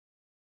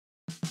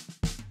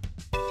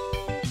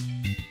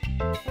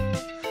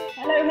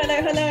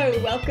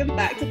Hello. Welcome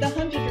back to the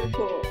 100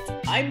 Report.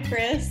 I'm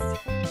Chris.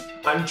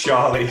 I'm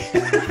Charlie.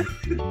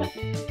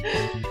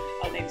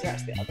 Our names are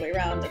actually the other way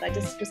around, and I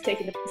just was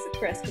taking the piss of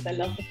Chris because I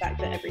love the fact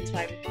that every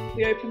time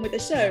we open with a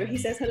show, he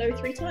says hello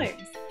 3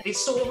 times.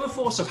 It's sort of a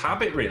force of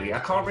habit, really. I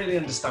can't really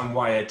understand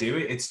why I do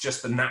it. It's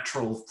just the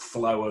natural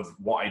flow of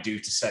what I do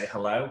to say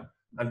hello.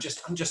 I'm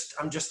just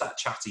that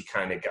chatty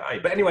kind of guy.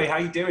 But anyway, how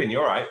you doing? You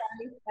all right?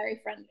 Very, very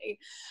friendly.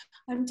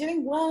 I'm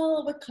doing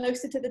well. We're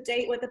closer to the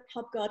date where the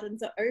pub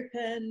gardens are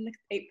open,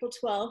 April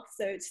 12th.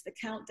 So it's the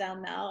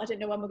countdown now. I don't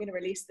know when we're going to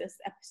release this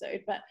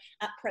episode, but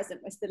at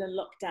present we're still in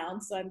lockdown.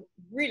 So I'm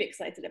really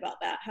excited about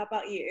that. How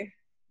about you?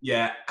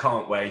 Yeah,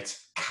 can't wait.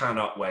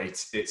 Cannot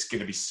wait. It's going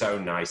to be so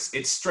nice.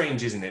 It's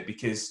strange, isn't it?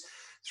 Because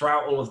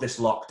throughout all of this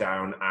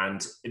lockdown,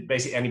 and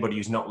basically anybody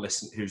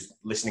who's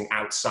listening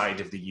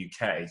outside of the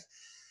UK,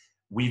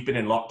 we've been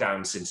in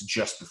lockdown since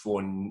just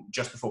before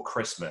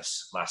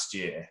Christmas last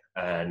year,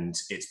 and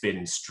it's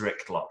been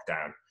strict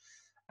lockdown.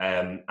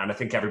 And I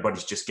think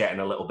everybody's just getting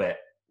a little bit,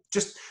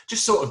 just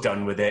sort of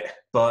done with it.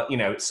 But, you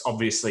know, it's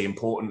obviously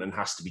important and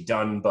has to be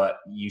done, but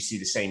you see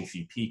the same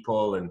few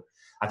people, and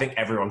I think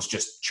everyone's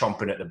just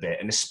chomping at the bit.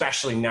 And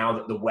especially now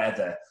that the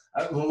weather,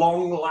 at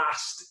long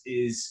last,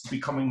 is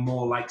becoming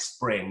more like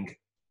spring.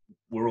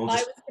 We're all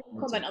just... I was going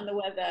to comment on the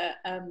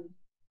weather,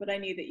 but I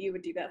knew that you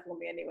would do that for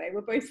me anyway. We're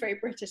both very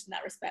British in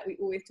that respect. We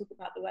always talk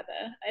about the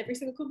weather, every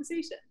single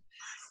conversation.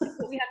 That's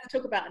what we have to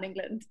talk about in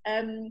England.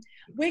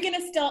 We're going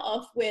to start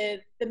off with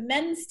the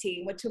men's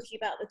team. We're talking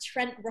about the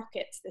Trent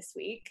Rockets this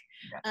week.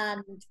 Yeah.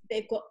 And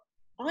they've got,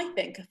 I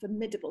think, a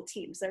formidable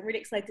team. So I'm really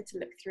excited to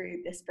look through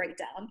this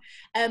breakdown.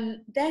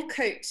 Their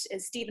coach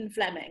is Stephen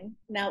Fleming.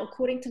 Now,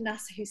 according to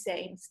Nasser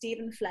Hussain,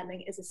 Stephen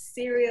Fleming is a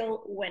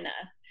serial winner.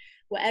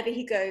 Wherever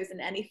he goes in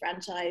any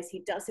franchise,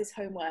 he does his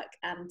homework,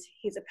 and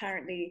he's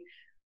apparently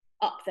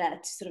up there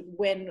to sort of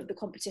win the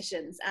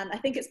competitions. And I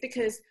think it's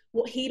because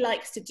what he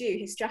likes to do,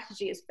 his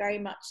strategy is very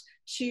much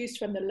choose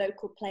from the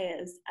local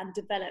players and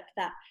develop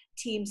that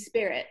team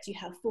spirit. You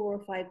have 4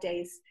 or 5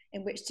 days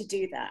in which to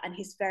do that. And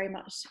he's very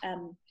much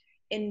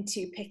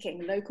into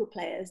picking local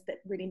players that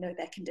really know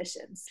their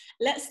conditions.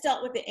 Let's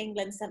start with the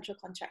England central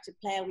contracted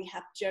player. We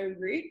have Joe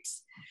Root,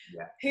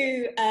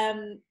 who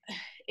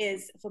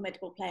is a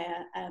formidable player.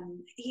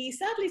 He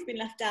sadly has been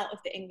left out of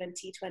the England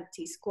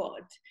T20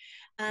 squad.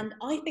 And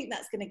I think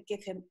that's going to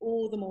give him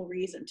all the more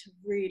reason to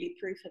really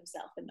prove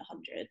himself in the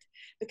 100,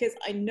 because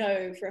I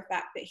know for a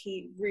fact that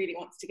he really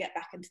wants to get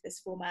back into this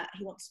format.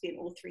 He wants to be in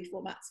all 3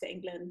 formats for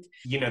England.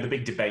 You know, the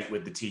big debate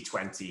with the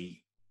T20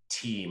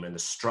 team and the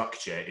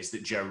structure is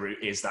that Joe Root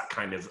is that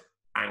kind of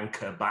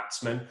anchor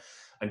batsman,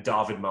 and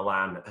David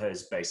Malan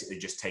has basically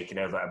just taken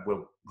over.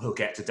 We'll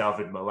get to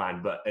David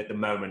Malan, but at the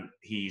moment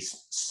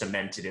he's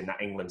cemented in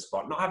that England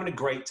spot. Not having a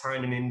great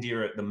time in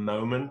India at the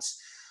moment,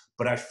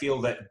 but I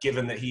feel that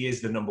given that he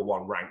is the number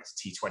 1 ranked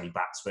T20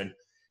 batsman,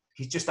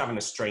 he's just having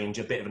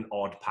a bit of an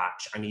odd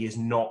patch, and he is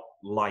not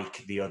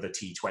like the other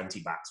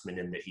T20 batsmen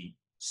in that he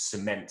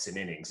cements an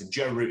innings. And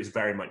Joe Root is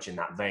very much in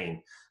that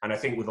vein. And I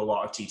think with a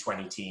lot of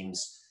T20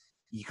 teams,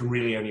 you can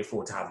really only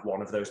afford to have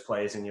one of those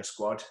players in your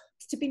squad.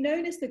 To be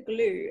known as the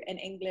glue in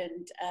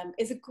England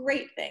is a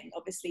great thing.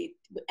 Obviously,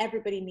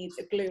 everybody needs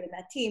a glue in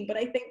their team. But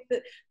I think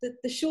that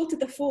the shorter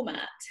the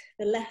format,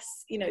 the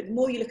less, the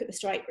more you look at the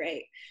strike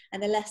rate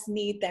and the less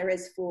need there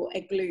is for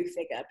a glue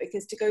figure.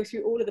 Because to go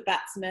through all of the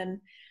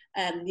batsmen,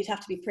 you'd have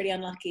to be pretty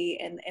unlucky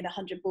in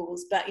 100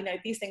 balls. But,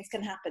 these things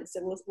can happen. So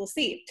we'll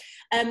see.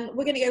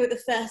 We're going to go with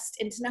the first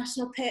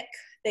international pick.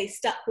 They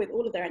stuck with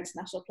all of their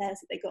international players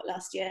that they got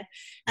last year.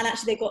 And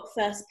actually, they got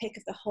first pick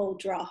of the whole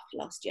draft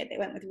last year. They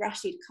went with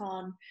Rashid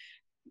Khan.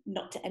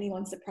 Not to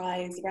anyone's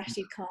surprise,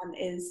 Rashid Khan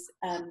is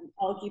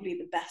arguably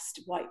the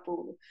best white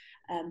ball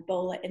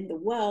bowler in the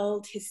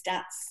world. His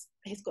stats,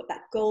 he's got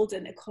that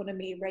golden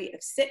economy rate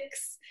of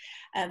 6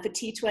 for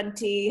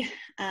T20,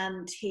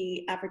 and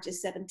he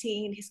averages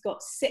 17. He's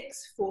got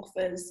 6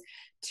 fourfers,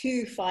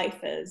 2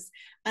 fifers.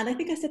 And I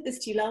think I said this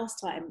to you last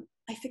time,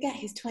 I forget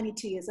he's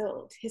 22 years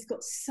old. He's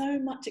got so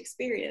much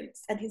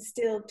experience, and he's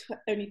still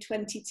only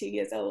 22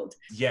 years old.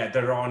 Yeah,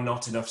 there are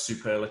not enough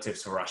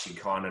superlatives for Rashid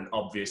Khan. And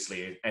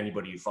obviously,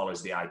 anybody who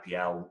follows the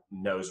IPL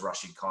knows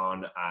Rashid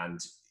Khan, and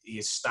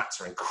his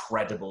stats are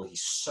incredible.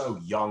 He's so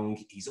young.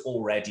 He's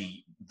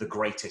already the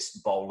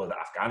greatest bowler that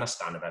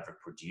Afghanistan have ever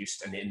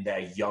produced. And in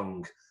their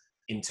young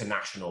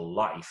international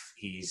life,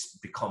 he's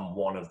become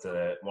one of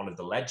the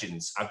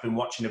legends. I've been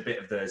watching a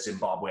bit of the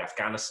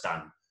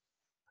Zimbabwe-Afghanistan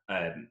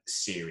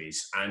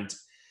series, and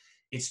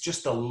it's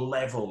just a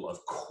level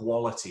of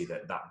quality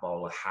that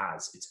bowler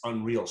has. It's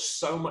unreal.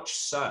 So much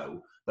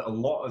so that a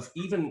lot of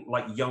even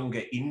like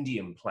younger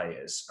Indian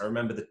players, I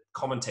remember the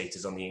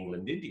commentators on the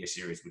England-India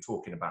series were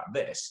talking about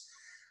this,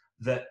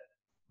 that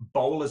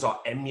bowlers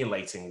are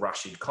emulating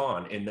Rashid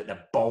Khan in that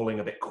they're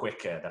bowling a bit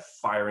quicker, they're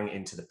firing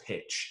into the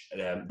pitch,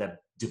 they're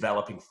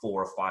developing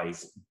 4 or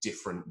 5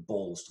 different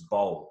balls to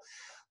bowl.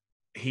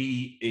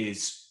 He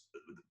is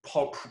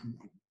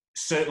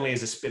certainly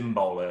as a spin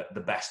bowler,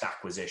 the best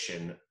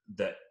acquisition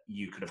that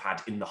you could have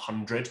had in the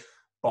 100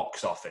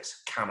 box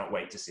office. Cannot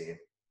wait to see him.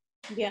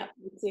 Yeah,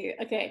 me too.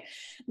 Okay,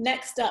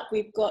 next up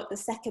we've got the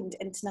second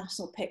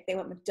international pick. They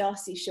went with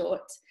Darcy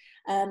Short,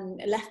 a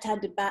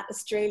left-handed bat,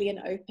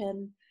 Australian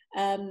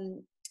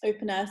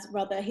opener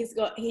rather.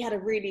 He had a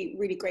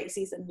really great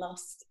season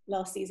last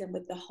season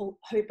with the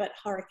Hobart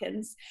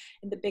Hurricanes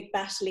in the Big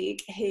Bash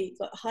League. He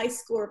got a high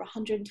score of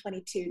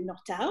 122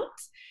 not out.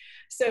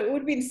 So it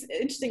would have been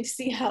interesting to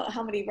see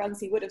how many runs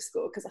he would have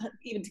scored, because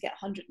even to get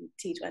 100 in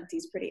T20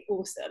 is pretty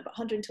awesome, but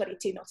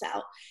 122 not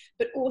out.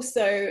 But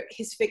also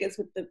his figures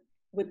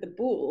with the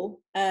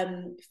ball,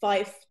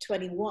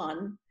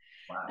 521.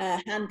 Wow.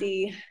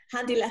 Handy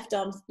left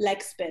arm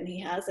leg spin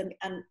he has, and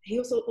he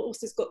also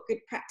has got good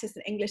practice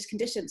in English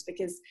conditions,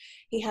 because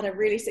he had a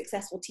really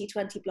successful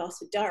T20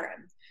 blast with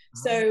Durham.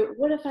 So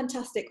what a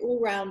fantastic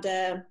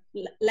all-rounder,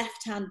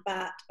 left-hand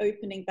bat,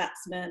 opening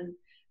batsman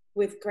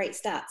with great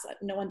stats.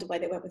 No wonder why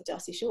they went with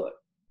Darcy Short.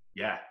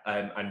 Yeah,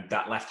 and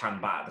that left-hand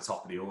bat at the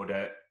top of the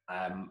order,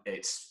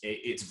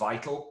 it's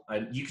vital.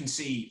 And you can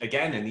see,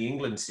 again, in the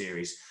England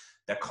series,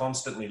 they're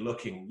constantly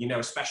looking,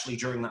 especially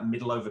during that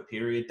middle over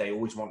period, they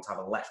always want to have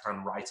a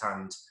left-hand,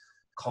 right-hand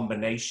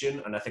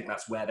combination. And I think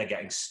that's where they're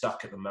getting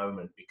stuck at the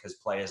moment, because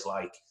players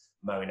like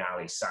Moeen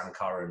Ali, Sam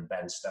Curran,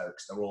 Ben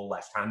Stokes, they're all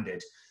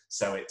left-handed.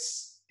 So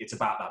it's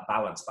about that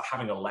balance. But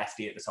having a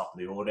lefty at the top of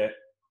the order,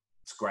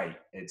 it's great.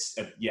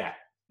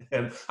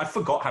 I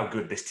forgot how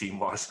good this team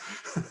was.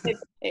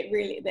 They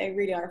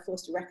really are a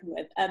force to reckon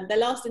with. Their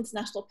last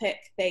international pick,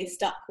 they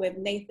stuck with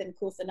Nathan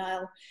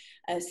Coulter-Nile,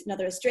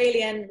 another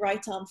Australian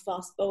right-arm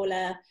fast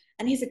bowler,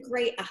 and he's a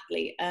great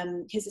athlete.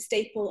 He's a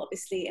staple,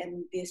 obviously,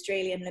 in the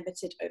Australian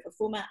limited over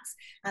formats,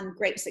 and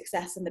great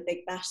success in the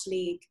Big Bash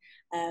League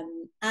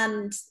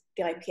and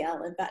the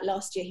IPL. In fact,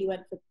 last year he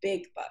went for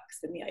big bucks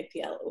in the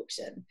IPL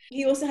auction.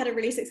 He also had a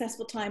really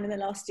successful time in the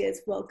last year's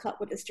World Cup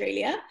with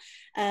Australia.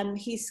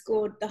 He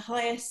scored the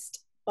highest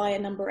by a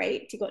number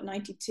 8. He got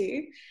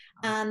 92,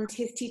 and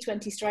his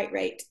T20 strike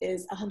rate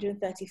is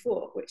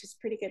 134, which is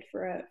pretty good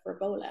for a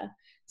bowler.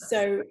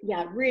 So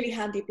yeah, really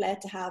handy player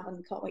to have,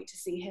 and can't wait to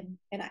see him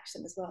in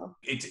action as well.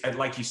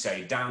 Like you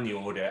say, down the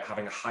order,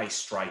 having a high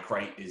strike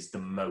rate is the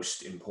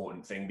most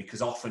important thing,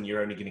 because often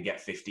you're only going to get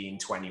 15,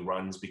 20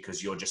 runs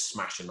because you're just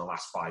smashing the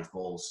last 5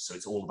 balls. So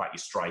it's all about your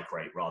strike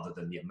rate rather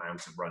than the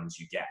amount of runs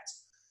you get.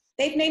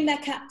 They've named their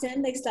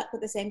captain. They stuck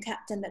with the same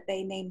captain that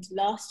they named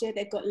last year.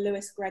 They've got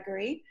Lewis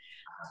Gregory,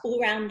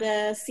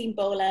 all-rounder, seam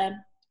bowler.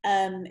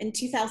 In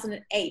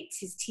 2008,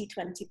 his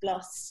T20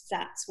 blast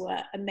stats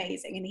were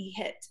amazing, and he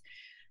hit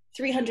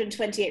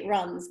 328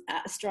 runs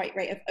at a strike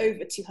rate of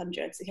over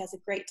 200. So he has a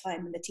great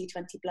time in the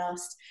T20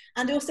 blast,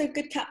 and also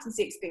good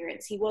captaincy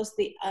experience. He was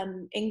the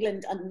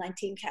England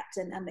under-19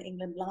 captain and the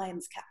England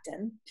Lions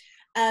captain.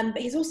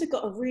 But he's also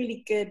got a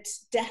really good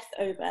death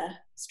over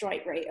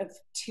strike rate of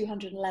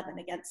 211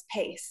 against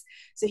pace.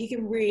 So he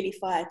can really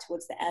fire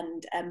towards the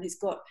end. He's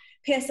got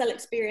PSL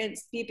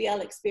experience,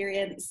 BBL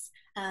experience,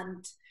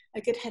 and a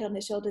good head on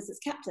his shoulders as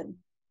captain.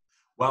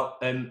 Well,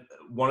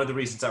 one of the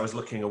reasons I was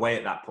looking away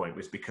at that point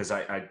was because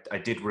I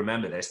did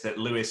remember that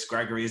Lewis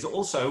Gregory is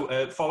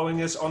also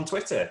following us on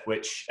Twitter,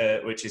 which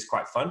is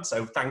quite fun.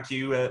 So thank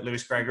you,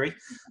 Lewis Gregory.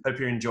 Hope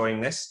you're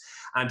enjoying this.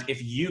 And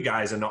if you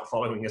guys are not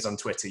following us on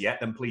Twitter yet,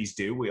 then please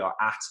do. We are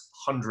at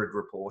 100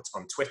 Report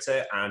on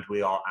Twitter, and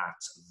we are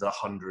at The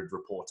 100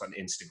 Report on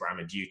Instagram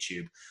and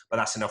YouTube. But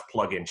that's enough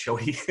plug-in. Shall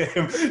we?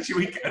 I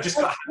just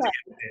got to get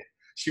it in.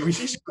 Should we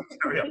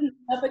carry on?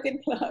 Have a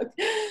good plug.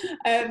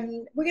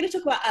 We're going to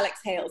talk about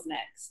Alex Hales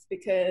next,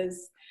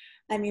 because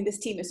this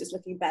team is just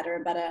looking better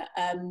and better.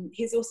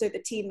 He's also the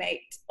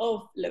teammate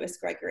of Lewis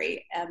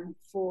Gregory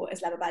for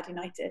Islamabad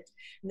United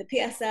in the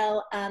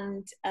PSL,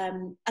 and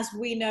as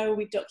we know,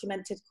 we've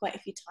documented quite a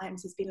few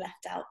times, he's been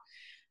left out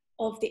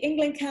of the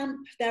England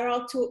camp. There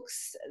are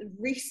talks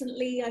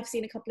recently. I've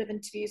seen a couple of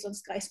interviews on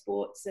Sky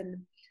Sports,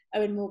 and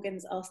Owen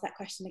Morgan's asked that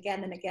question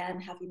again and again.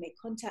 Have you made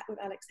contact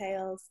with Alex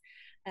Hales?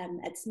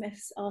 Ed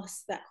Smith's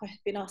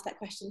been asked that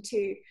question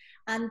too,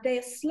 and they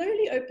are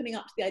slowly opening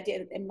up to the idea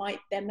that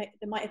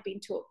there might have been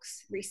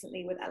talks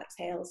recently with Alex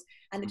Hales,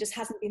 and it just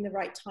hasn't been the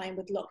right time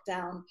with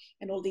lockdown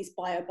and all these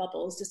bio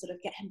bubbles to sort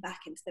of get him back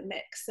into the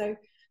mix. So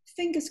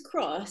fingers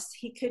crossed,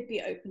 he could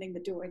be opening the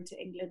door into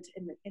England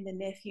in the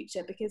near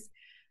future, because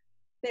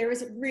there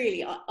is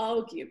really,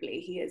 arguably,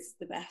 he is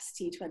the best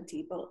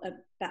T20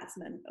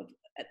 batsman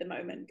at the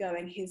moment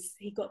going.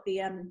 He got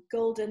the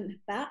golden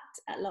bat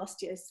at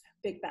last year's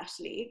Big Bash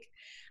League,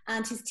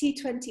 and his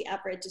T20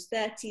 average is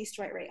 30,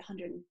 strike rate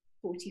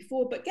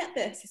 144. But get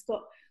this, he's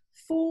got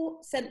 4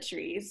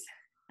 centuries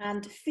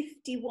and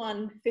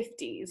 51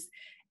 50s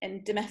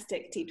in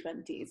domestic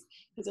T20s.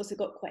 He's also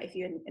got quite a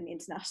few in the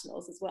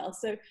internationals as well.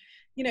 So,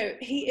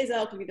 he is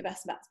arguably the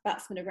best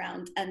batsman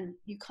around, and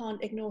you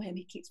can't ignore him.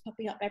 He keeps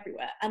popping up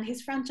everywhere. And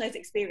his franchise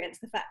experience,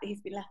 the fact that he's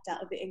been left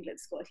out of the England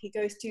squad, he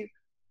goes to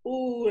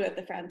all of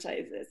the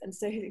franchises, and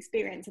so his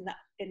experience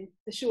in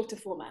the shorter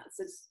formats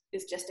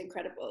is just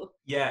incredible.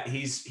 Yeah,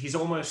 he's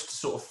almost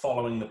sort of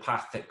following the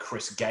path that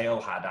Chris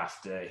Gale had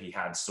after he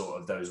had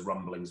sort of those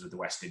rumblings with the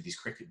West Indies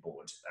Cricket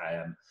Board.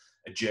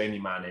 A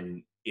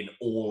journeyman in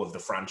all of the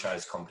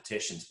franchise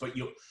competitions. But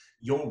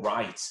you're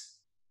right.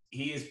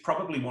 He is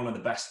probably one of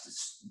the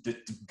best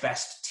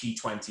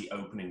T20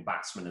 opening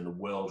batsmen in the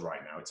world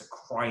right now. It's a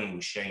crying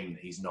shame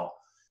that he's not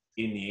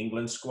in the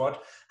England squad.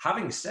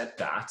 Having said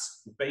that,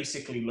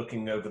 basically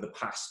looking over the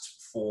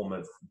past form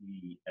of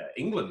the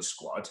England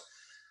squad,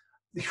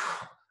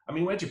 I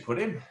mean, where'd you put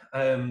him?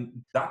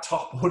 That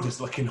top order is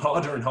looking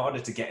harder and harder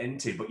to get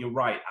into. But you're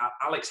right,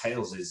 Alex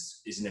Hales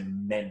is an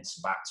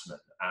immense batsman,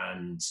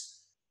 and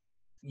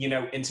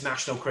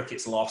international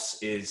cricket's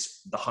loss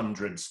is the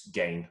hundreds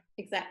gain.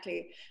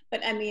 Exactly.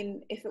 But I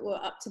mean, if it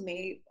were up to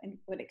me, and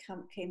when it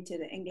came to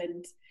the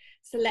England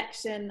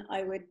selection,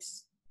 I would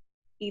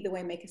either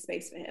way make a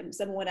space for him.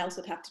 Someone else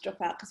would have to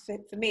drop out, because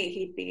for me,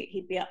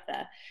 he'd be up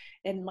there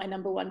in my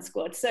number one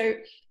squad. So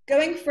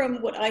going from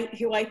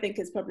who I think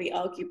is probably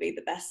arguably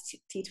the best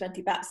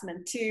T20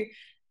 batsman to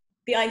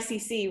the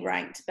ICC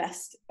ranked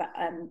best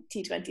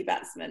T20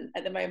 batsman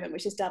at the moment,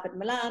 which is Dawid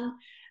Malan.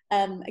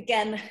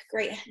 Again,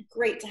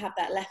 great to have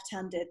that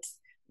left-handed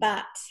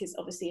bat. He's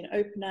obviously an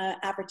opener,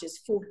 averages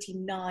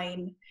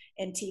 49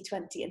 in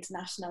T20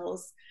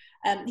 internationals.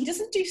 He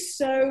doesn't do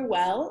so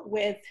well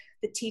with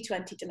the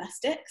T20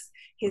 domestics.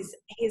 His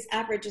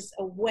averages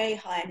are way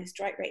higher, and his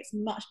strike rate's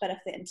much better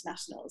for the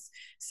internationals.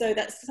 So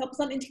that's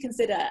something to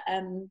consider.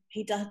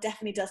 He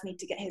definitely does need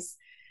to get his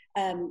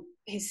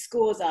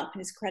scores up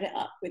and his credit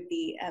up with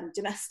the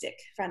domestic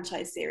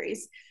franchise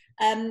series.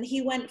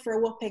 He went for a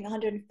whopping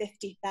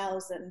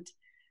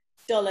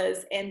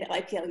 $150,000 in the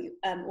IPL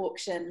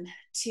auction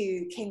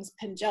to Kings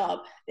Punjab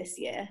this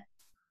year.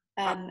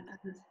 And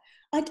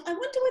I wonder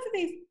whether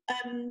they've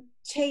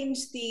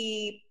changed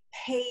the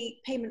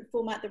payment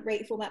format, the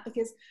rate format,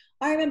 because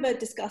I remember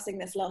discussing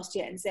this last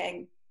year and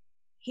saying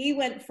he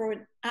went for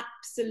an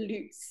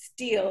absolute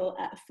steal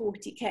at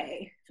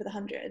 40K for the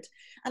 100.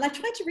 And I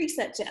tried to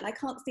research it, and I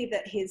can't see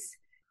that his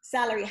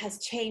salary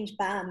has changed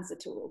bands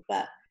at all.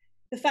 But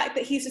the fact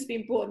that he's just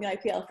been bought in the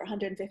IPL for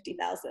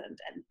 150,000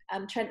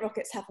 and Trent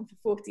Rockets have him for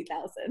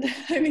 40,000.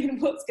 I mean,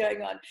 what's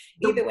going on?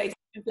 Either way,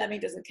 Fleming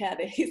doesn't care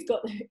that he's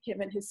got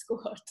him in his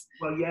squad.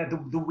 Well, yeah,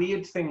 the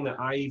weird thing that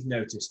I've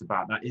noticed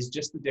about that is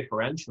just the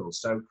differential.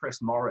 So Chris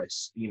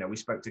Morris, we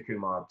spoke to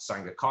Kumar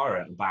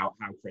Sangakkara about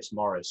how Chris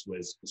Morris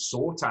was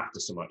sought after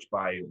so much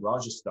by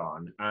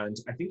Rajasthan. And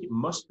I think it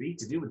must be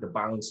to do with the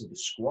balance of the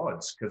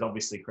squads, because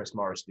obviously Chris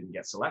Morris didn't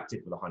get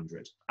selected for the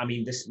 100. I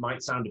mean, this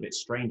might sound a bit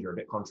strange or a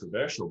bit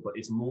controversial, but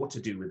it's more to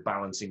do with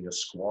balancing your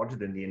squad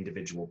than the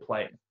individual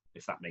player,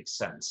 if that makes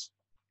sense.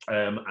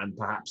 And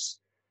perhaps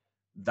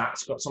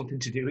that's got something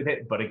to do with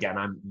it. But again,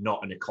 I'm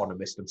not an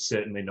economist. I'm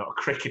certainly not a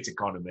cricket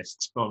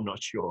economist, so I'm not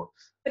sure.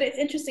 But it's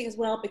interesting as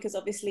well, because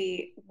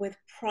obviously with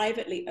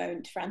privately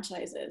owned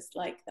franchises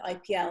like the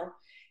IPL,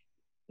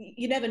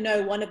 you never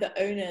know, one of the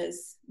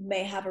owners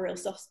may have a real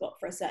soft spot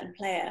for a certain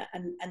player.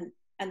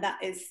 And that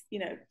is,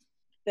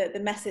 the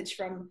message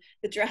from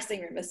the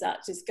dressing room as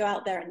such is go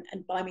out there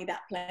and buy me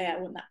that player. I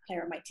want that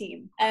player on my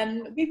team.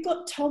 We've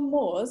got Tom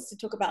Moores to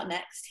talk about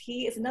next.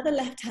 He is another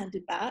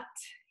left-handed bat.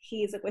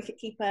 He is a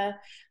wicketkeeper,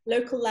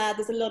 local lad.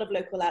 There's a lot of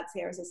local lads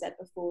here, as I said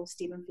before,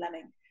 Stephen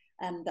Fleming.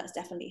 That's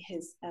definitely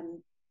his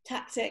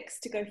tactics,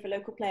 to go for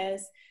local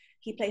players.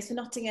 He plays for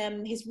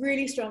Nottingham. He's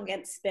really strong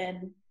against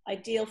spin,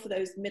 ideal for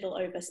those middle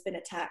over spin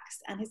attacks.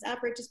 And his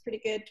average is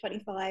pretty good,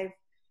 25,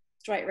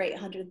 strike rate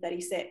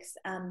 136.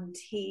 And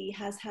he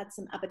has had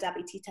some Abu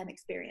Dhabi T10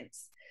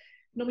 experience.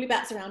 Normally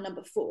bats around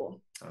number 4.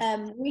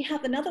 We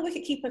have another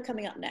wicketkeeper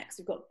coming up next.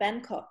 We've got Ben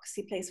Cox.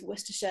 He plays for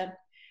Worcestershire.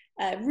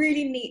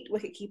 Really neat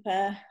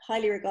wicketkeeper,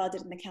 highly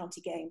regarded in the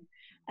county game.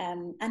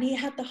 And he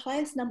had the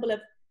highest number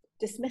of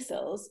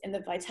dismissals in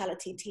the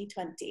Vitality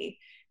T20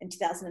 in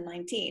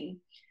 2019.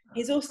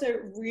 He's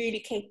also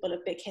really capable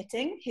of big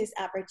hitting. His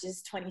average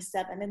is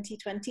 27 in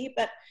T20.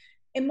 But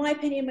in my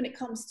opinion, when it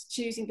comes to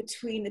choosing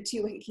between the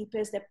two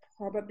wicketkeepers, they're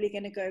probably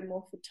going to go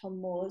more for Tom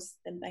Moores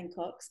than Ben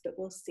Cox, but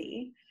we'll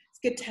see. It's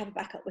good to have a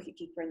backup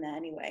wicketkeeper in there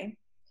anyway.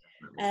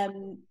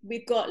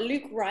 We've got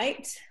Luke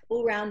Wright,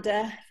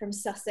 all-rounder from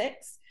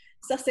Sussex.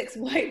 Sussex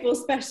white ball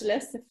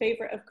specialist, a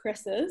favourite of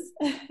Chris's.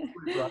 I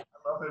love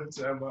him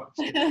so much.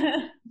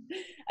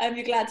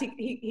 You're glad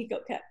he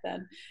got kept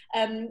then.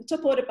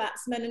 Top order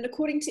batsman, and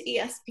according to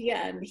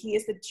ESPN, he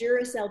is the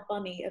Duracell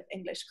bunny of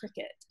English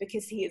cricket,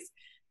 because he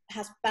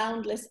has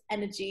boundless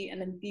energy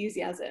and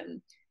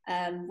enthusiasm.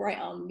 Right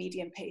arm,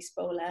 medium pace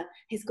bowler.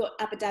 He's got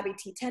Abu Dhabi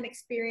T10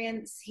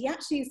 experience. He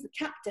actually is the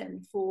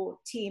captain for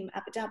Team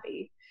Abu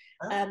Dhabi.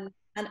 And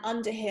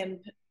under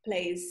him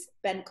plays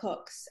Ben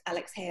Cox,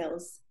 Alex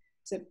Hales,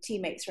 so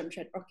teammates from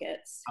Trent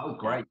Rockets. Oh,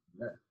 great.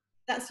 Yeah.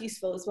 That's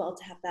useful as well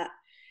to have that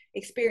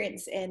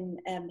experience in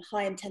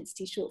high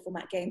intensity short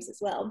format games as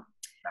well.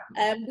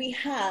 We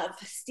have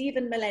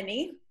Stephen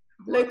Mulleney,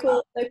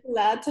 local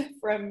lad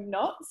from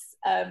Notts.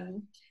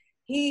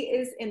 He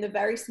is in the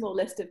very small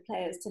list of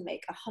players to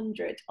make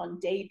 100 on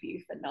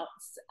debut for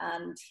Notts,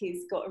 and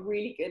he's got a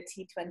really good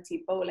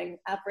T20 bowling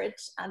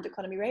average and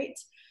economy rate.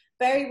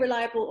 Very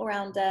reliable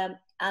all-rounder,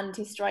 and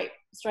his strike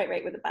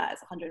rate with the bat is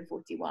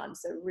 141,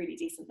 so really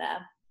decent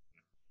there.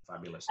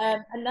 Fabulous.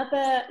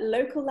 Another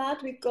local lad,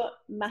 we've got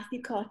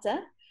Matthew Carter,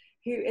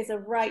 who is a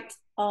right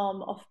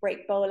arm off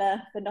break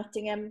bowler for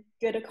Nottingham,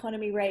 good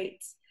economy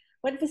rate.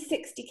 Went for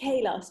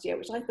 60k last year,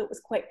 which I thought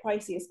was quite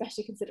pricey,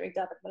 especially considering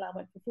David Milan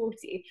went for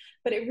 40.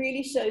 But it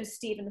really shows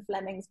Stephen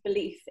Fleming's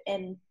belief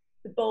in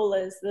the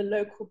bowlers, the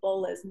local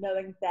bowlers,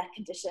 knowing their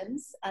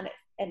conditions, and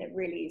it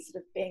really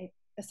sort of being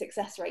a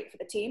success rate for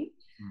the team.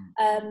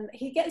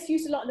 He gets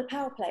used a lot in the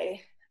power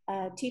play.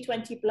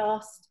 T20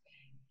 Blast,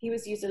 he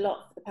was used a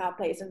lot for the power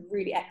plays and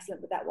really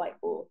excellent with that white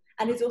ball.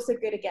 And he's also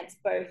good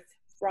against both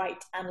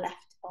right and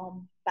left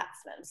arm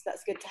batsmen, so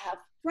that's good to have.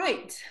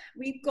 Right,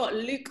 we've got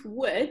Luke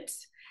Wood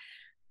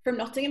from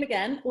Nottingham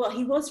again. Well,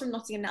 he was from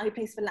Nottingham, now he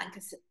plays for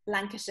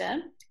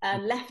Lancashire.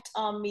 Left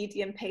arm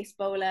medium pace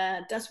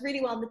bowler, does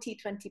really well in the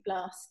T20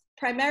 Blast.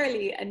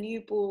 Primarily a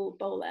new ball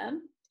bowler.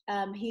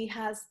 He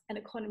has an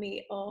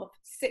economy of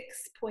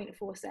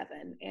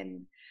 6.47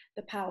 in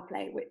the power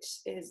play, which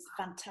is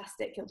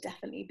fantastic. He'll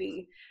definitely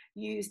be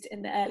used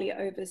in the earlier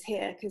overs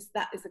here because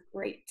that is a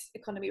great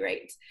economy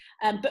rate.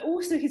 But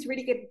also he's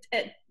really good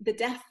at the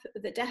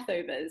death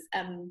overs.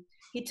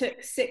 He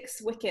took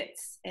 6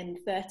 wickets in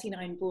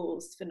 39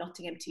 balls for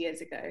Nottingham 2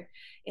 years ago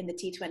in the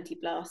T20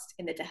 Blast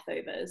in the death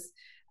overs.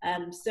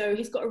 So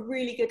he's got a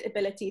really good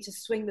ability to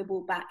swing the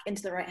ball back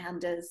into the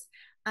right-handers.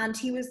 And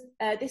he was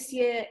this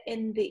year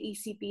in the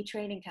ECB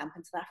training camp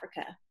in South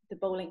Africa, the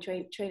bowling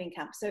training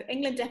camp. So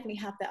England definitely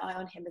have their eye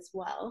on him as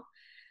well.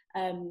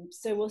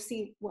 So we'll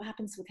see what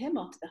happens with him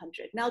after the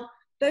 100. Now,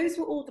 those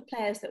were all the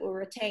players that were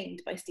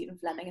retained by Stephen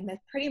Fleming, and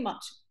pretty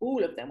much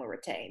all of them were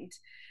retained.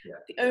 Yeah.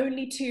 The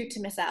only 2 to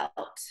miss out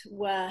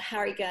were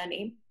Harry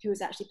Gurney, who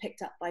was actually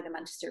picked up by the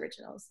Manchester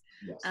Originals,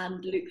 yes,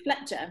 and Luke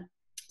Fletcher.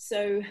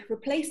 So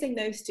replacing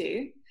those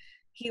 2,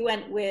 he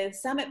went with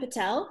Samit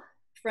Patel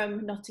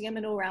from Nottingham,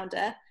 an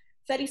all-rounder,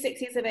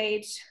 36 years of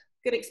age,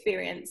 good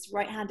experience,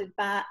 right-handed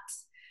bat,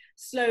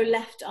 slow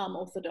left-arm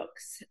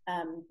orthodox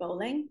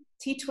bowling,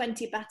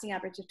 T20 batting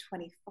average of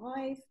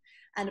 25,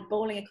 and a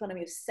bowling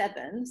economy of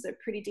 7, so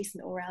pretty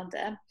decent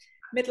all-rounder.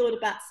 Middle-order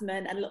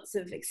batsman and lots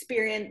of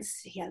experience.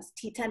 He has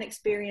T10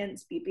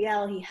 experience,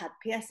 BBL, he had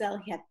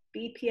PSL, he had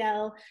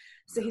BPL,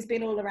 so he's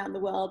been all around the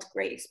world,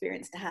 great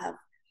experience to have.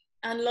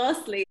 And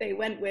lastly, they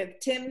went with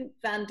Tim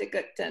van der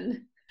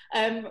Gugten,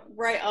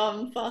 right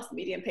arm, fast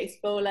medium pace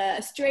bowler,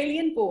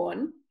 Australian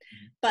born,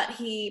 but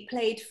he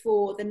played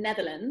for the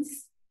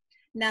Netherlands.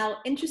 Now,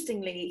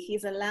 interestingly,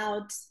 he's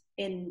allowed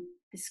in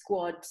the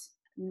squad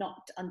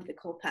not under the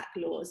Kolpak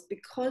laws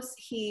because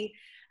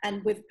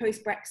and with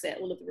post-Brexit,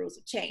 all of the rules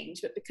have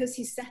changed, but because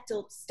he's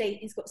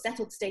got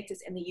settled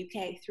status in the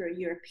UK through a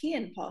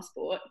European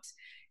passport,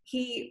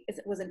 he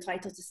was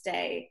entitled to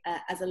stay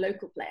as a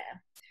local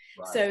player.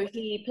 Right. So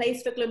he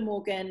plays for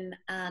Glamorgan,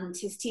 and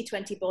his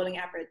T20 bowling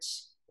average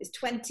is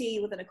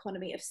 20 with an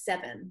economy of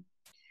 7.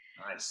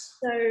 Nice.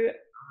 So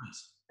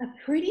a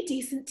pretty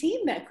decent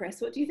team there, Chris.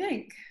 What do you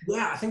think?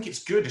 Yeah, I think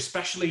it's good,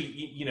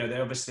 especially,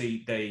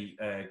 they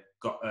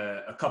got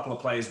a couple of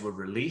players were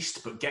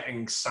released, but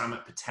getting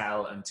Samit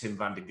Patel and Tim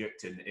van der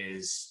Gugten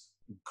is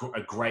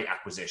a great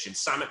acquisition.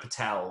 Samit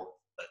Patel,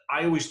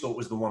 I always thought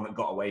was the one that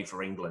got away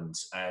for England,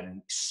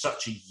 and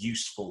such a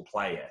useful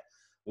player.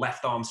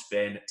 Left arm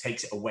spin,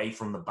 takes it away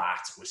from the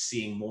bat. We're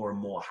seeing more and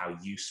more how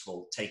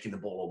useful taking the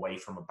ball away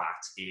from a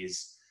bat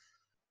is.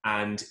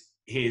 And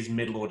his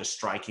middle order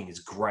striking is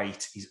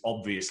great. He's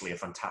obviously a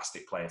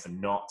fantastic player for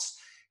Notts.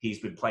 He's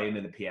been playing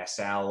in the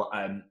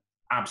PSL.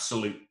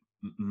 Absolute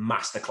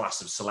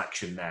masterclass of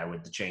selection there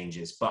with the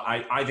changes. But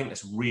I think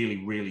that's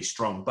really, really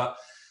strong. But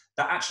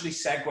that actually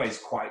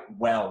segues quite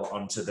well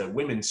onto the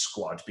women's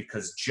squad,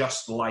 because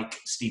just like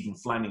Stephen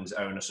Fleming's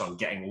onus on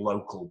getting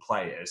local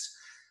players,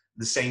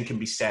 the same can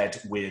be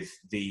said with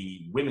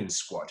the women's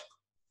squad.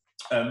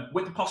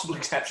 With the possible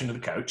exception of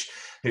the coach,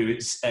 who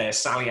is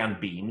Sally Ann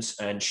Beams,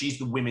 and she's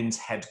the women's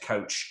head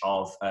coach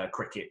of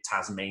Cricket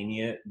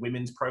Tasmania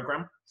women's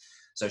programme.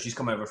 So she's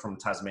come over from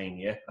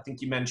Tasmania. I think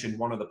you mentioned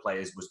one of the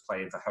players was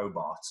playing for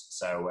Hobart,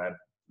 so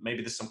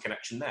maybe there's some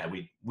connection there.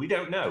 We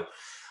don't know.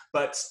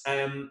 But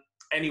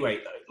anyway,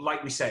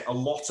 like we say, a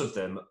lot of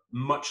them,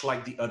 much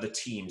like the other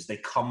teams, they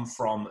come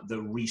from the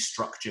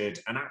restructured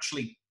and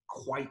actually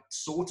quite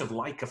sort of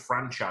like a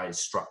franchise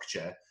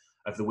structure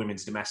of the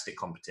women's domestic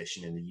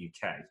competition in the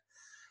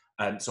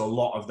UK. So a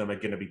lot of them are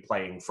going to be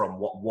playing from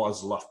what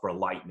was Loughborough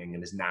Lightning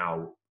and is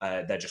now,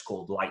 they're just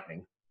called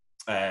Lightning.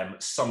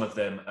 Some of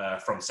them are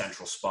from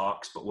Central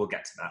Sparks, but we'll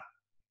get to that.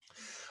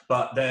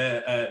 But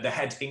the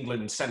head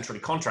England centrally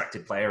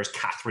contracted player is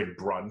Catherine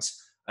Brunt,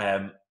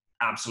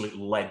 absolute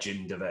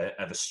legend of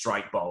a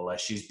strike bowler.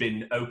 She's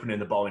been opening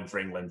the bowling for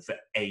England for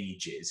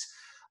ages.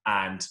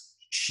 And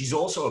she's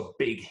also a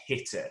big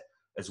hitter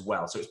as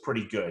well, so it's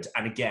pretty good.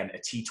 And again, a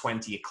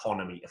T20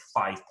 economy of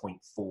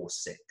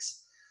 5.46.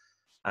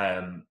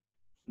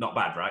 Not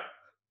bad, right?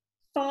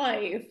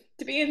 5.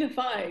 To be in the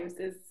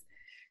 5s is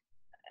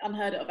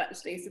unheard of,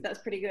 actually, so that's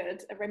pretty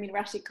good. I mean,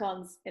 Rashid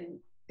Khan's in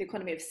the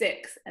economy of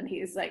 6, and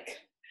he's like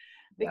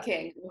the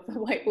king of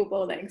white ball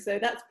bowling, so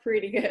that's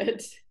pretty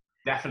good.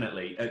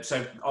 Definitely.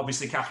 So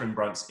obviously Catherine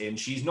Brunt's in.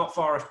 She's not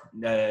far off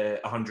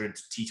 100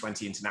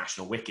 T20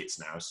 international wickets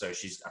now. So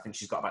I think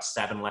she's got about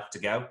 7 left to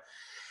go.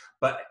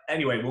 But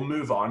anyway, we'll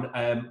move on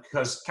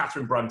because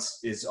Catherine Brunt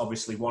is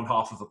obviously one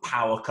half of a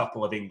power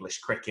couple of English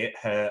cricket.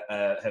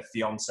 Her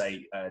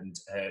fiance and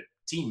her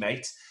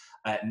teammate,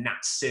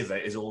 Nat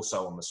Siver, is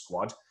also on the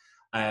squad.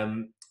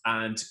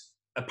 And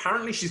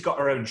apparently she's got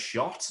her own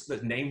shot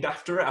that's named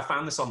after it. I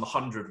found this on the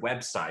 100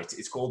 website.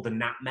 It's called the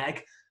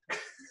Natmeg.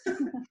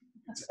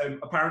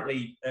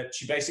 Apparently,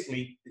 she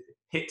basically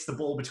hits the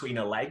ball between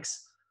her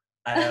legs.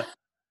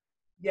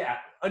 Yeah,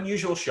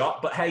 unusual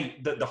shot, but hey,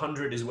 the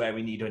 100 is where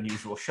we need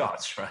unusual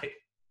shots, right?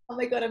 Oh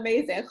my God,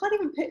 amazing. I can't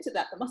even picture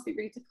that. That must be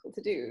really difficult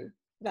to do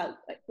without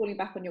like falling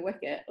back on your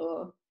wicket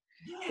or,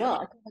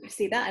 well, I can't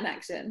see that in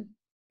action.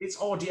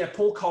 It's odd, yeah.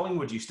 Paul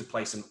Collingwood used to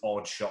play some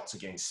odd shots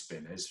against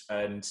spinners,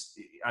 and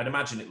I'd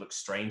imagine it looks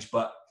strange,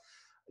 but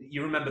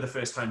you remember the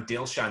first time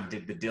Dilshan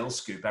did the Dill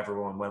scoop,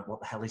 everyone went,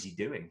 what the hell is he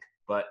doing?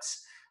 But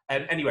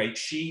anyway,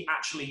 she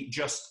actually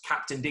just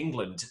captained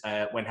England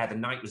when Heather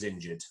Knight was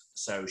injured.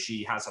 So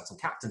she has had some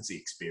captaincy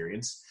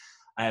experience.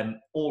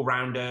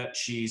 All-rounder,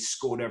 she's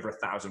scored over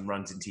 1,000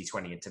 runs in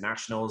T20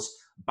 internationals,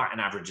 batting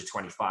average of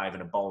 25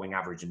 and a bowling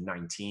average of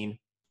 19.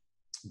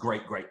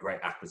 Great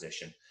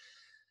acquisition.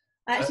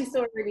 I actually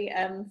saw a really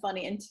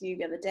funny interview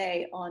the other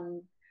day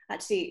on,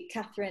 actually,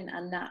 Catherine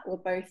and Nat were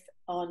both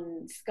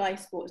on Sky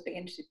Sports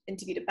being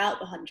interviewed about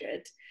the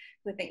 100.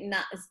 I think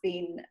Nat has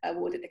been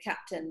awarded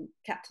the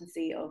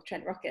captaincy of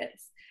Trent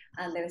Rockets,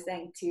 and they were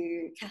saying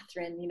to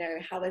Catherine, you know,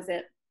 how is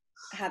it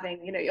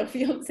having, you know, your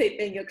fiance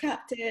being your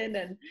captain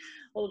and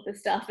all of this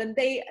stuff. And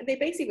they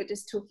basically were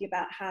just talking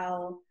about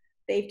how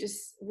they've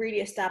just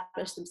really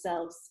established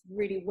themselves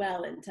really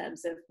well in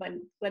terms of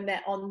when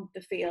they're on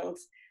the field,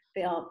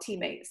 they are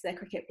teammates, they're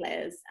cricket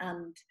players,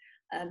 and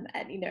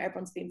you know,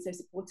 everyone's been so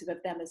supportive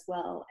of them as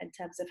well in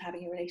terms of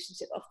having a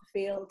relationship off the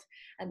field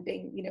and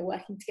being, you know,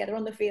 working together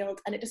on the field,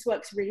 and it just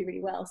works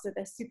really well. So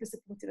they're super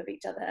supportive of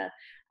each other,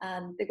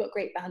 and they've got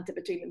great banter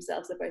between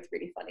themselves. They're both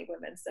really funny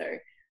women. So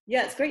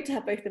yeah, it's great to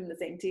have both of them in the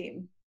same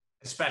team.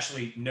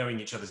 Especially knowing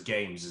each other's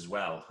games as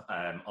well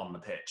on the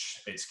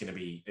pitch. It's going to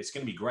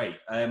be great.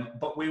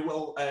 But we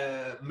will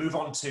move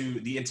on to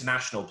the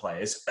international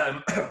players.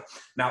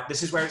 Now,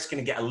 this is where it's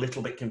going to get a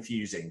little bit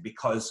confusing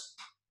because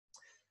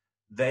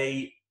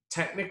they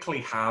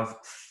technically have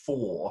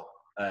 4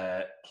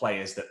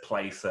 players that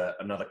play for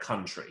another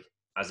country,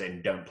 as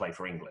in don't play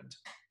for England.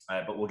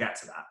 But we'll get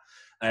to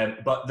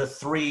that. But the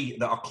 3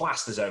 that are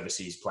classed as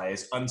overseas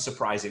players,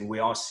 unsurprising, we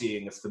are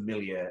seeing a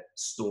familiar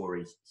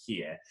story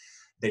here.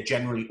 They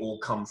generally all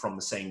come from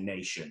the same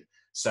nation.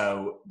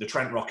 So the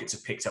Trent Rockets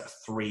have picked up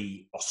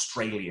 3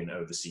 Australian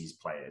overseas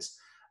players.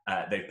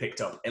 They've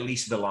picked up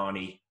Elise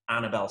Villani,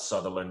 Annabelle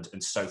Sutherland,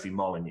 and Sophie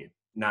Molyneux.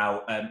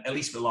 Now,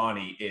 Elise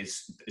Villani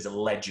is a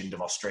legend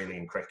of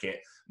Australian cricket,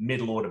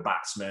 middle order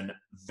batsman,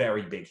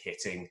 very big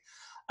hitting.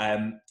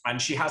 And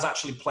she has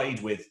actually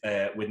played with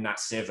Nat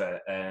Siver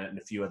and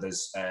a few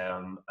others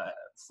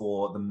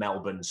for the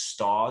Melbourne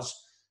Stars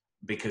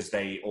because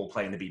they all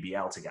play in the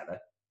BBL together.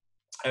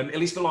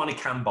 Elise Villani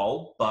can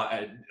bowl,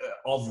 but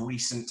of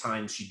recent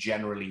times, she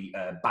generally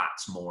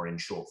bats more in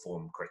short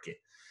form cricket.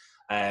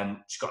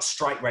 She's got a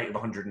strike rate of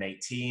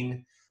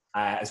 118,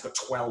 has got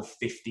 12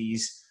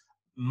 50s.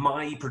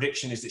 My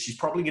prediction is that she's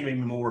probably going to be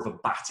more of a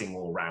batting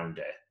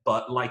all-rounder.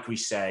 But like we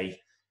say,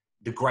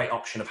 the great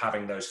option of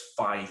having those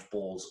 5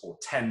 balls or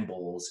 10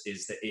 balls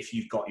is that if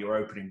you've got your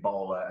opening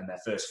bowler and their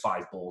first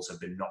 5 balls have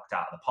been knocked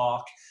out of the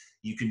park,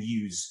 you can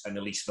use an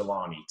Elise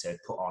Villani to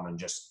put on and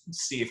just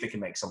see if they can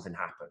make something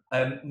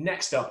happen.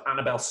 Next up,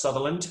 Annabelle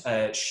Sutherland.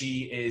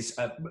 She is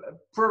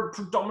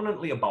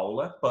predominantly a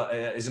bowler, but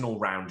is an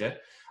all-rounder.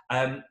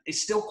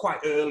 It's still quite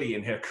early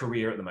in her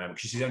career at the moment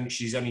because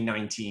she's only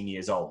 19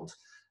 years old.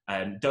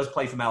 Does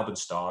play for Melbourne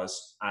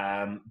Stars,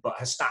 but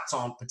her stats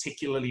aren't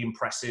particularly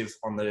impressive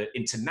on the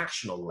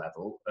international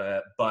level,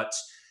 but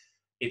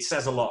it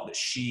says a lot that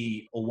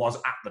she was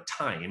at the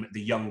time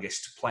the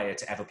youngest player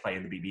to ever play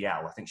in the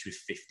BBL. I think she was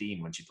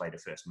 15 when she played her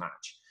first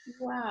match.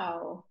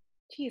 Wow.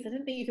 Jeez, I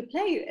didn't think you could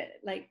play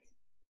like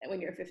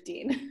when you were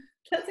 15.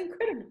 That's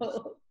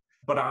incredible.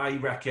 But I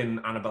reckon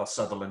Annabelle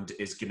Sutherland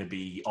is going to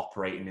be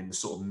operating in the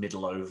sort of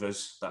middle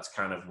overs. That's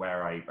kind of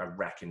where I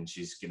reckon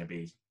she's going to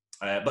be.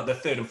 But the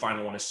third and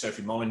final one is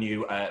Sophie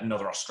Molyneux,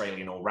 another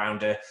Australian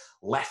all-rounder,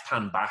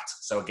 left-hand bat.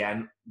 So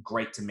again,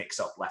 great to mix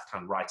up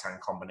left-hand,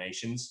 right-hand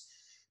combinations.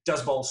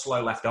 Does bowl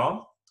slow left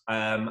arm.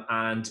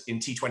 And in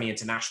T20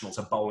 internationals,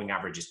 her bowling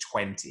average is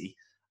 20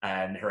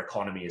 and her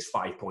economy is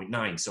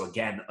 5.9. So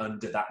again,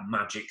 under that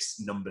magic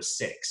number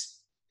 6.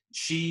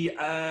 She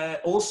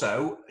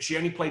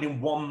only played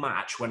in 1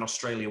 match when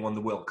Australia won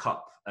the World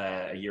Cup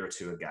a year or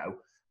 2 ago.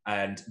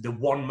 And the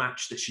 1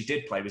 match that she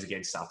did play was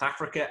against South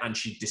Africa, and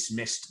she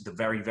dismissed the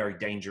very, very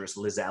dangerous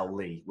Lizelle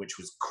Lee, which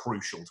was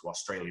crucial to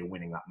Australia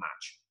winning that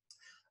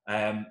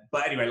match.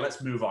 But anyway,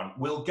 let's move on.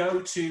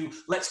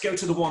 Let's go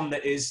to the one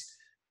that is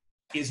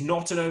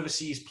not an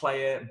overseas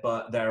player,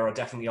 but there are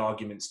definitely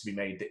arguments to be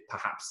made that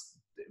perhaps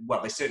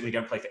well, they certainly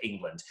don't play for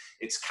England.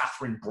 It's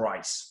Catherine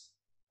Bryce.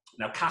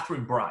 Now,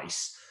 Catherine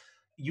Bryce,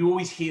 you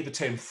always hear the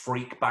term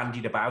freak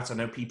bandied about. I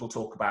know people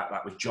talk about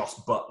that with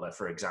Joss Butler,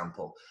 for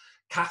example.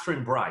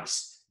 Catherine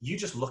Bryce, you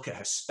just look at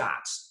her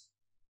stats.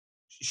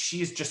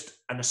 She is just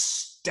an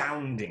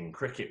astounding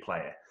cricket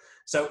player.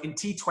 So in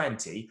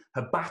T20,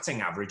 her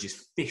batting average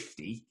is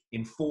 50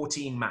 in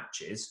 14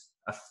 matches,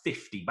 a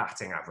 50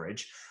 batting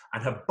average,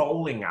 and her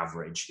bowling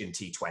average in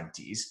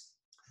T20s.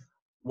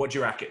 What do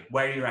you reckon?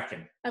 Where do you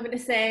reckon? I'm going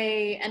to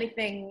say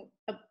anything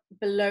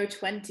below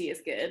 20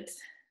 is good.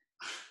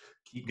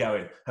 Keep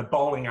going. Her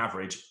bowling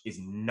average is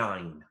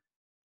 9.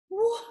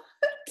 What?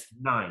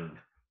 9.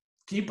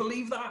 Can you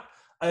believe that?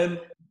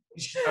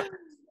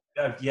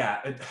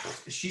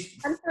 She's...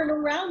 And for an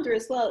all-rounder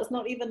as well. It's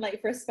not even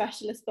like for a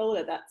specialist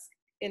bowler. That's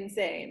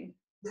insane.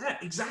 Yeah,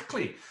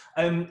 exactly.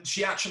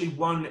 She actually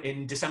won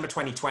in December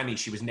 2020.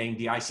 She was named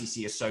the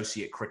ICC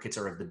Associate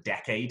Cricketer of the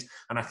Decade.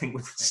 And I think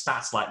with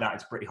stats like that,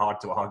 it's pretty hard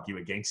to argue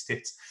against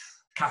it.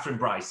 Catherine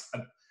Bryce,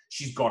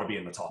 she's got to be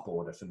in the top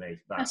order for me.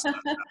 That's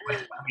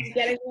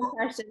Getting the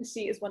impression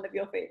she is one of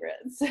your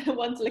favourites.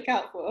 One to look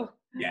out for.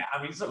 Yeah,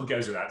 I mean, it sort of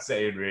goes without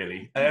saying,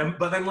 really.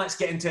 But then let's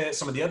get into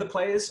some of the other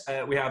players.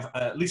 We have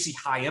Lucy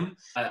Hyam.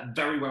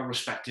 Very well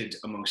respected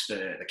amongst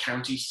the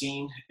county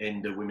scene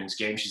in the women's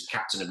game. She's the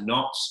captain of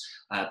Notts,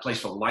 plays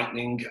for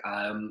Lightning.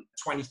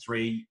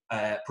 23,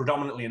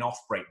 predominantly an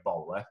off-break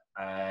bowler.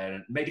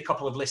 Made a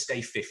couple of list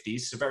A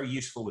 50s, so very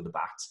useful with the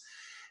bat.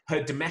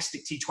 Her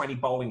domestic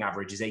T20 bowling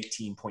average is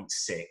 18.6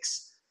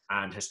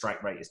 and her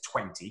strike rate is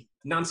 20.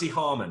 Nancy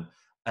Harman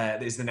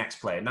is the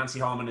next player. Nancy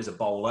Harman is a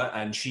bowler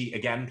and she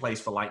again plays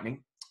for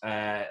Lightning.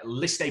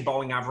 List A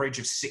bowling average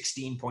of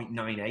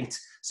 16.98.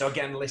 So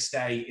again, List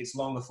A, it's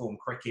longer form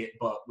cricket,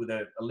 but with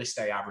a List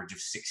A average of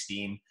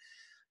 16,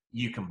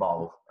 you can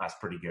bowl. That's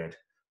pretty good.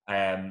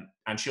 And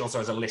she also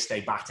has a List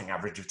A batting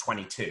average of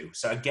 22.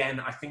 So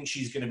again, I think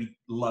she's going to be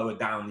lower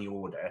down the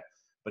order,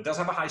 but does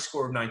have a high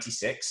score of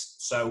 96.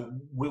 So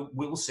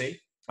we'll see.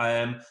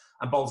 And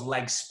bowls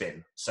leg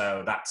spin.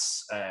 So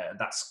that's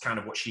kind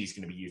of what she's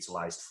going to be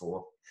utilised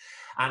for.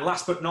 And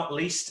last but not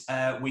least,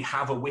 we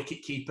have a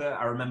wicket keeper.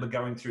 I remember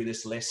going through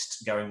this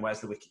list, going,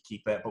 where's the wicket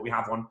keeper? But we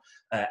have one,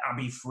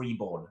 Abby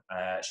Freeborn.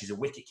 She's a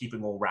wicket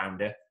keeping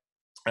all-rounder.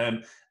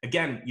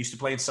 Again, used to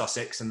play in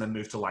Sussex and then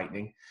moved to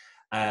Lightning.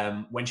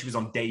 When she was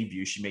on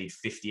debut, she made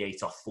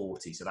 58 off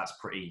 40. So that's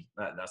pretty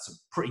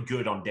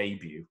good on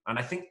debut. And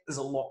I think there's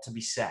a lot to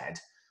be said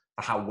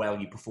for how well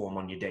you perform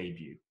on your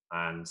debut.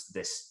 And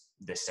this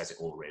says it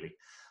all, really.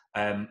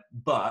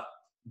 But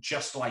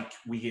just like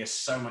we hear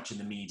so much in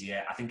the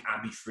media, I think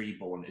Abby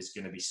Freeborn is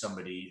going to be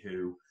somebody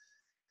who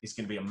is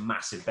going to be a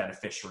massive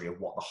beneficiary of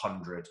what the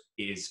 100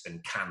 is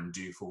and can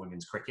do for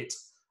women's cricket.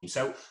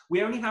 So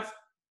we only have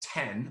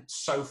 10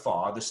 so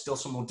far. There's still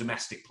some more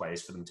domestic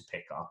players for them to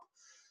pick up.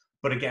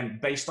 But again,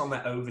 based on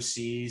their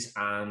overseas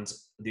and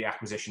the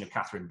acquisition of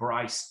Catherine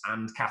Bryce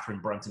and Catherine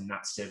Brunton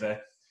Nat Siver,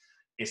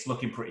 it's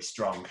looking pretty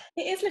strong.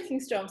 It is looking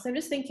strong. So I'm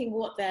just thinking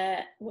what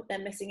they're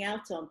missing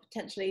out on.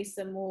 Potentially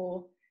some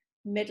more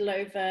middle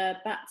over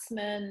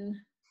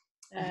batsmen.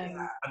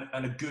 Yeah,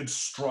 and a good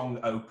strong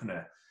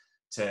opener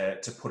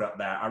to put up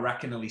there. I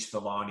reckon Elise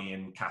Villani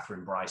and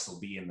Catherine Bryce will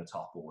be in the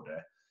top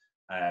order.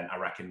 And I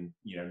reckon,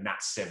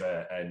 Nat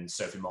Siver and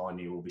Sophie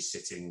Molyneux will be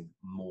sitting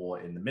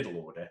more in the middle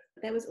order.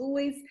 There was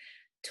always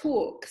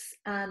talks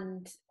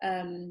and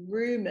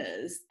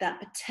rumours that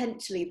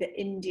potentially the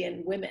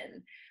Indian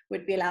women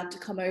would be allowed to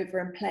come over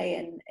and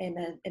play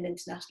in an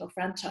international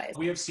franchise.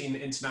 We have seen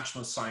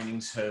international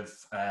signings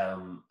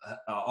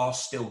are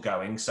still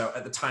going. So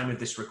at the time of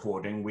this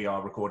recording, we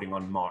are recording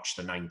on March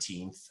the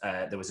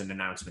 19th. There was an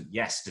announcement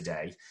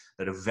yesterday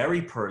that a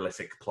very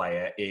prolific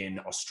player in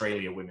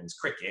Australia women's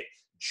cricket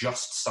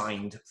just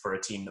signed for a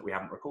team that we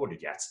haven't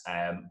recorded yet.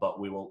 But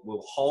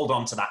we'll hold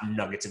on to that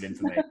nugget of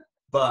information.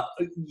 But,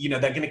 they're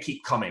going to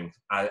keep coming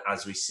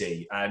as we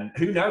see. And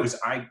who knows,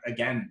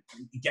 getting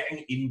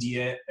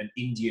India and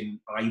Indian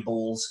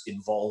eyeballs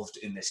involved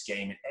in this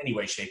game in any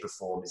way, shape or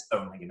form is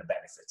only going to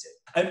benefit it.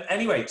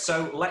 Anyway,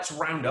 so let's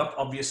round up.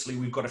 Obviously,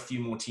 we've got a few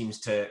more teams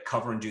to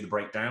cover and do the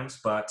breakdowns.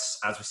 But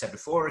as we said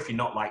before, if you're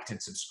not liked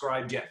and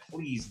subscribed yet,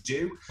 please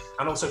do.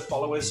 And also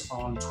follow us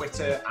on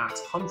Twitter at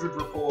 100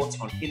 Report,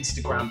 on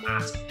Instagram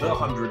at The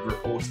 100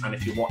 Report. And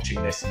if you're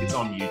watching this, it's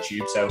on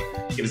YouTube. So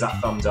give us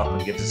that thumbs up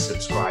and give us a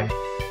subscribe.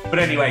 But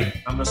anyway,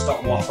 I'm going to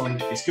stop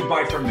waffling. It's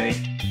goodbye from me.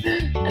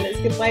 And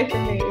it's goodbye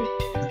from me.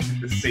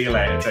 See you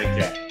later. Take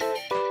care.